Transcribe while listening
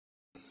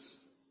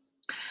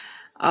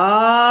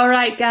All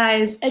right,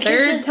 guys. I kicked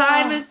Third us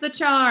time off. is the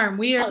charm.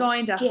 We are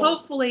going to Okay.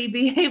 hopefully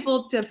be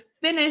able to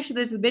finish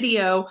this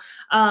video.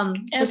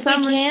 If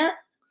we can't,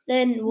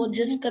 then we're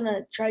just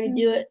gonna try to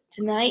do it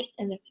tonight.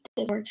 And if it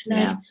doesn't work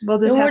tonight, yeah,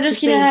 we're just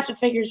gonna have to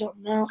figure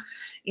something out.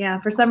 Yeah,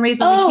 for some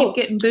reason we keep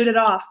getting booted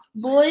off.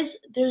 Boys,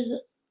 there's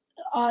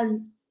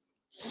on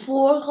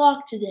 4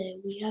 o'clock today.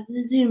 We have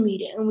the Zoom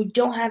meeting, and we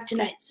don't have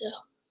tonight. So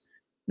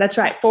that's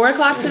right. 4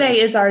 o'clock today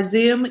is our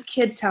Zoom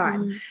kid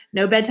time.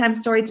 No bedtime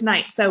story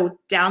tonight. So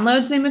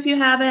download Zoom if you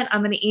haven't.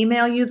 I'm going to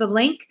email you the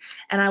link,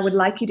 and I would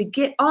like you to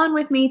get on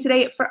with me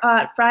today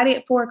at Friday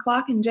at 4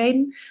 o'clock. And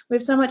Jaden, we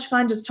have so much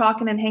fun just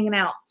talking and hanging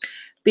out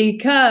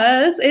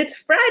because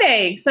it's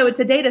Friday. So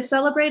it's a day to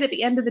celebrate at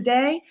the end of the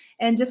day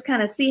and just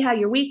kind of see how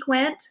your week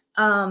went.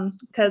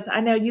 Because I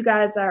know you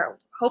guys are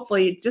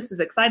hopefully just as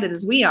excited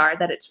as we are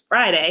that it's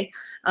Friday.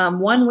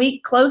 1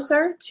 week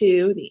closer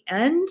to the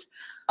end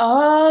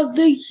of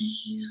the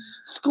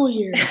school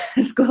year.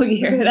 School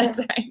year, that's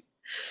right.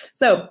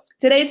 So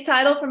today's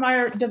title from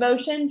our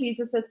devotion,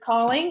 Jesus is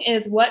Calling,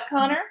 is what,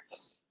 Connor?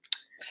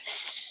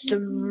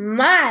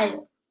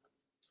 Smile.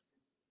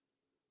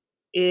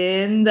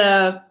 In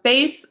the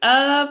face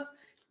of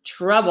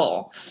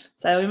trouble.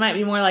 So we might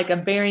be more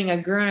like bearing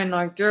a grin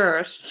like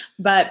yours,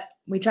 but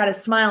we try to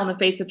smile in the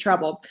face of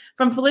trouble.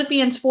 From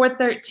Philippians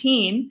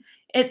 4:13,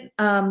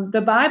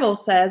 the Bible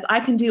says,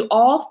 I can do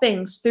all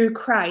things through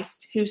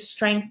Christ who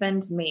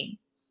strengthens me.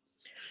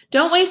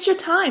 Don't waste your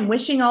time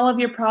wishing all of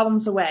your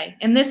problems away.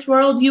 In this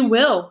world, you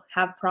will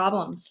have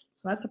problems.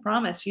 So that's a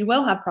promise. You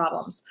will have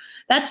problems.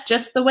 That's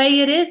just the way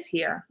it is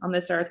here on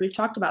this earth. We've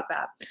talked about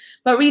that.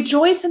 But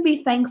rejoice and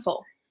be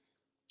thankful.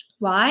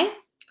 Why?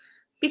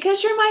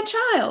 Because you're my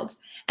child.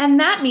 And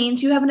that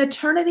means you have an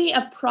eternity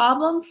of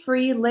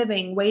problem-free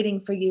living waiting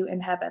for you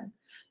in heaven.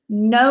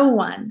 No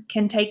one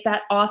can take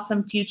that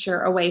awesome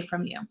future away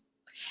from you.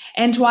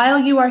 And while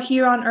you are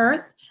here on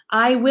earth,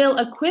 I will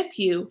equip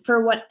you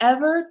for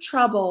whatever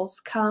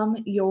troubles come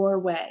your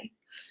way.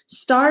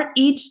 Start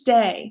each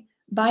day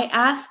by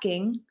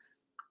asking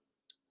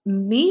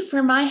me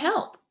for my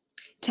help.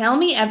 Tell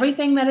me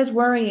everything that is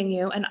worrying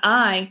you, and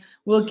I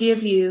will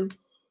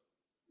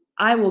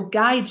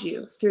guide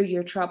you through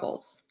your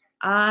troubles.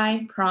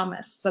 I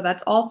promise. So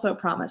that's also a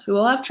promise. We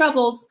will have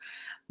troubles,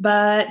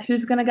 but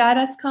who's going to guide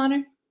us,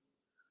 Connor?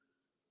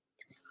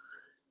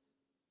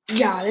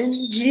 God and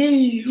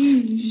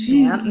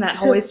yeah, and that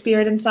Holy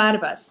Spirit inside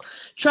of us.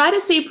 Try to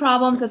see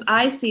problems as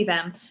I see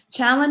them,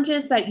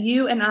 challenges that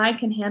you and I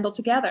can handle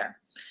together,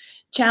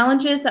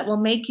 challenges that will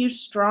make you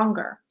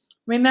stronger.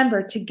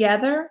 Remember,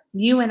 together,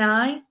 you and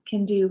I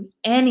can do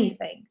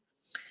anything,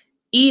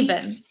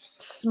 even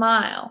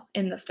smile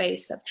in the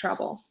face of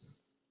trouble.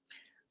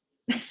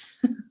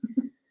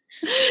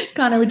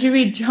 Connor, would you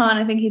read John?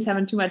 I think he's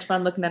having too much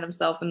fun looking at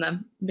himself in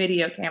the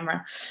video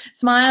camera.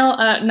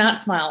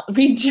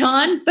 Read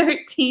John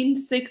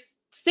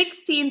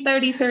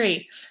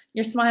 16:33.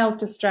 Your smile's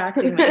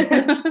distracting me.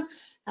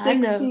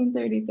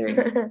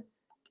 16:33.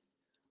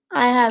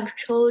 I have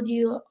told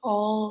you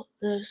all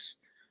this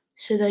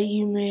so that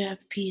you may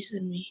have peace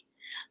in me.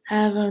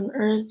 On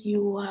earth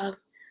you will have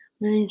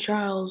many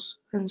trials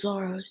and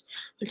sorrows,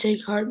 but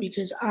take heart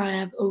because I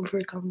have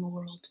overcome the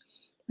world.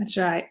 That's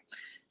right.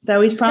 So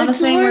he's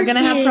promising we're going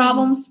to have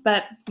problems,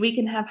 but we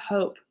can have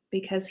hope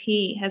because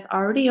he has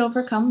already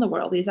overcome the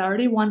world. He's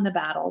already won the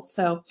battle.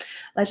 So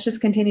let's just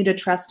continue to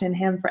trust in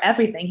him for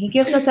everything. He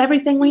gives us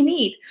everything we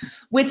need,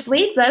 which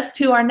leads us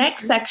to our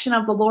next section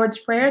of the Lord's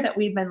Prayer that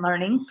we've been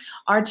learning.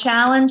 Our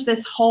challenge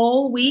this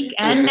whole week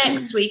and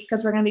next week,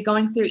 because we're going to be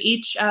going through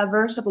each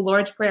verse of the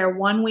Lord's Prayer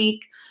 1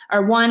 week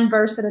or one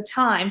verse at a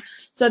time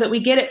so that we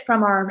get it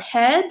from our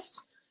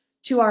heads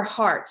to our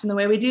hearts. And the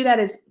way we do that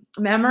is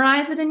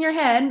memorize it in your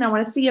head, and I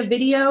want to see a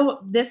video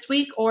this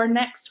week or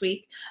next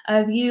week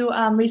of you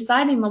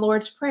reciting the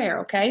Lord's Prayer,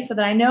 okay, so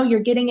that I know you're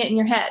getting it in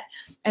your head.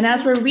 And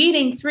as we're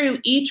reading through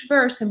each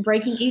verse and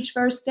breaking each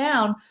verse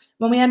down,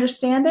 when we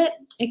understand it,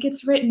 it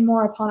gets written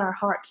more upon our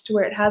hearts to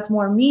where it has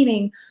more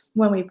meaning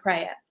when we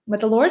pray it. But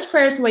the Lord's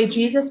Prayer is the way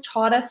Jesus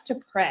taught us to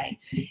pray,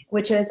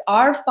 which is,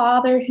 Our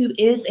Father who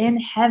is in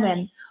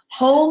heaven,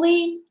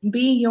 holy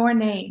be your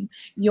name.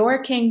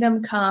 Your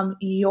kingdom come,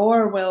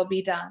 your will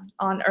be done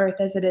on earth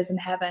as it is in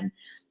heaven.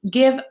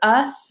 Give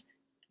us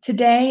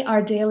today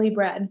our daily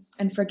bread,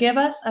 and forgive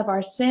us of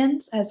our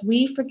sins as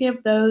we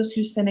forgive those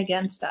who sin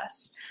against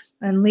us.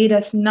 And lead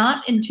us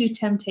not into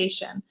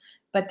temptation,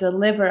 but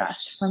deliver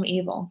us from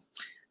evil.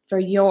 For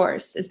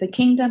yours is the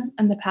kingdom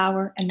and the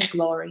power and the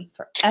glory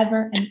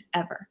forever and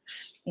ever.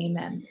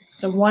 Amen.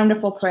 It's a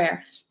wonderful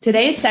prayer.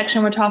 Today's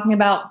section, we're talking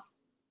about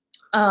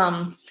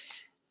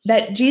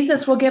that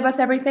Jesus will give us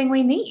everything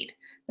we need.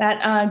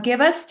 That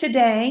give us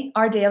today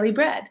our daily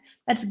bread.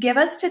 That's give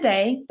us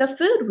today the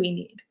food we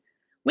need.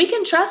 We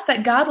can trust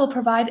that God will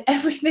provide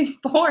everything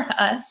for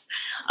us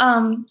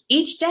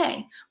each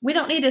day. We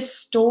don't need to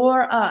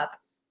store up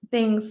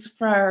things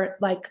for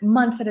like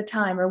months at a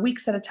time or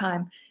weeks at a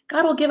time.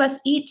 God will give us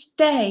each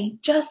day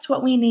just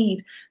what we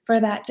need for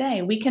that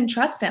day. We can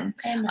trust him.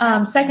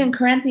 2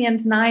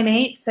 Corinthians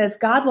 9:8 says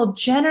God will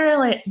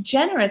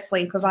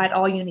generously provide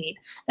all you need.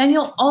 Then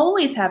you'll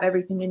always have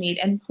everything you need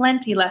and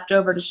plenty left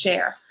over to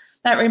share.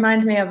 That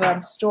reminds me of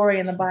a story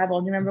in the Bible.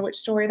 Do you remember which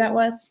story that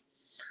was?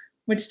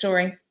 Which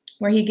story?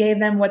 Where he gave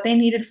them what they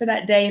needed for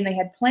that day and they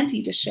had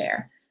plenty to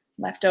share,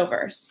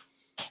 leftovers.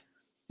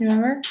 You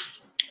remember?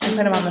 I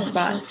put him on the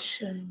spot.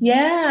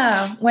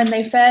 Yeah, when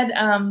they fed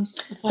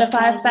the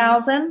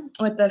 5,000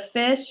 with the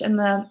fish and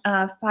the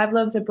 5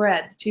 loaves of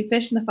bread, 2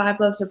 fish and the 5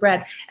 loaves of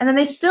bread. And then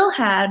they still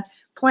had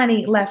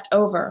plenty left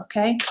over,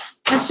 okay?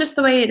 That's just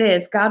the way it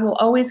is. God will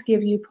always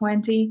give you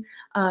plenty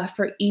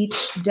for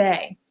each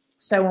day.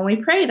 So when we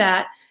pray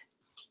that,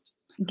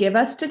 give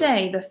us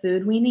today the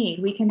food we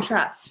need, we can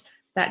trust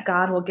that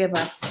God will give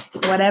us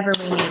whatever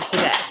we need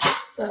today.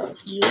 So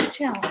your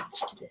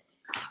challenge today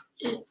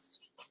is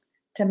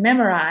to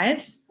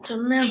memorize the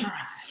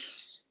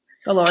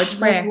Lord's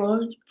Prayer. The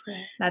Lord's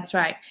Prayer. That's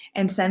right.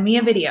 And send me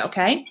a video,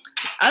 okay?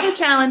 Other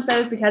challenge, though,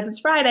 is because it's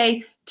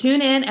Friday,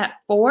 tune in at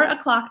 4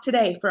 o'clock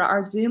today for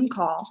our Zoom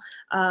call.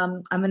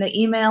 I'm going to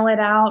email it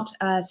out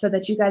so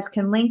that you guys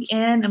can link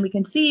in and we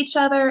can see each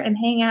other and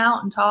hang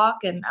out and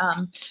talk and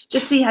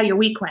just see how your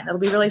week went. It'll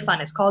be really fun.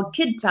 It's called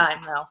Kid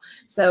Time, though.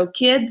 So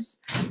kids,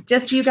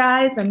 just you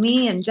guys and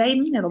me and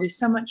Jaden. It'll be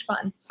so much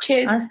fun.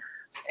 Kids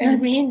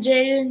and me and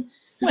Jaden.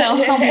 Well,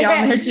 I'll be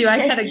on there too.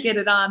 I gotta get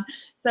it on.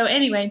 So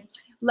anyway,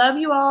 love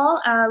you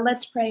all.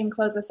 Let's pray and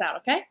close this out,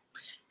 okay?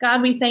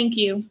 God, we thank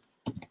you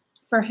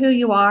for who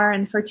you are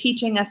and for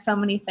teaching us so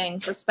many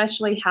things,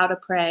 especially how to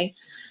pray.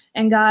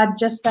 And God,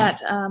 just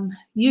that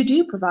you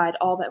do provide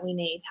all that we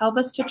need. Help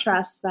us to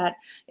trust that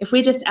if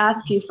we just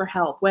ask you for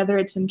help, whether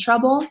it's in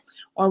trouble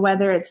or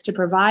whether it's to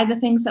provide the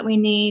things that we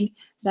need,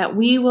 that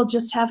we will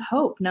just have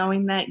hope,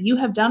 knowing that you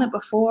have done it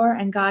before,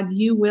 and God,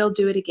 you will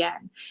do it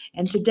again.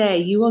 And today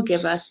you will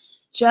give us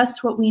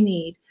just what we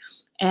need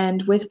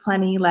and with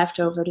plenty left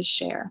over to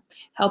share.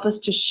 Help us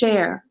to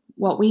share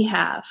what we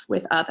have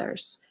with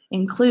others,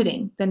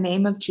 including the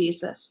name of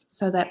Jesus,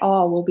 so that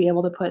all will be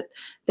able to put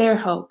their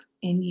hope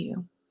in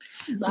you.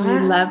 Bye. We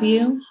love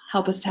you.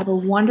 Help us to have a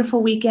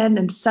wonderful weekend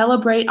and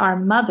celebrate our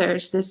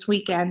mothers this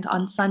weekend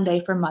on Sunday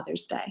for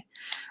Mother's Day.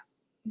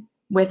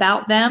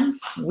 Without them,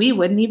 we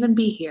wouldn't even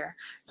be here.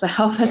 So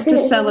help us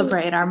to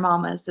celebrate our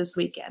mamas this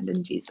weekend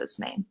in Jesus'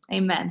 name.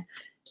 Amen.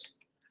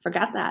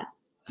 Forgot that.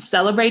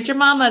 Celebrate your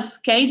mamas,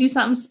 okay? Do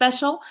something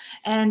special.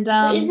 And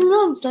isn't it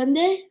on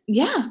Sunday?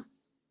 Yeah.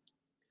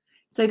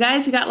 So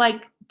guys, you got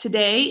like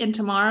today and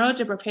tomorrow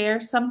to prepare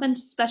something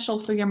special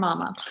for your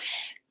mama.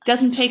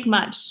 Doesn't take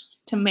much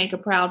to make a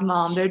proud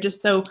mom. They're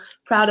just so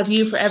proud of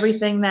you for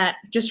everything that,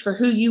 just for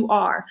who you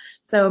are.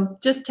 So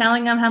just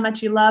telling them how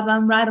much you love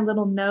them, write a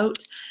little note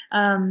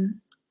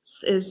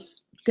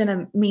is going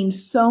to mean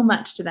so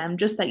much to them.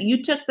 Just that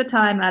you took the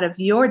time out of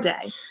your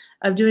day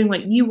of doing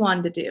what you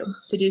wanted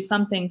to do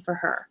something for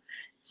her.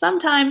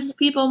 Sometimes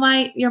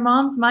your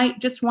moms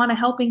might just want a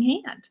helping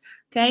hand,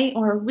 okay?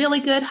 Or a really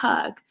good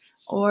hug,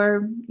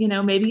 or,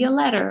 maybe a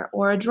letter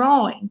or a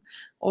drawing,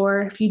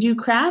 or if you do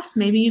crafts,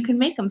 maybe you can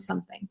make them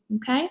something,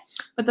 okay?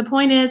 But the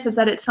point is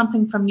that it's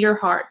something from your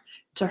heart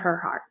to her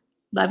heart.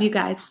 Love you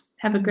guys.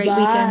 Have a great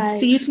weekend.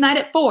 See you tonight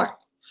at 4.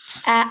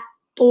 At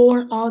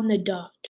 4 on the dot.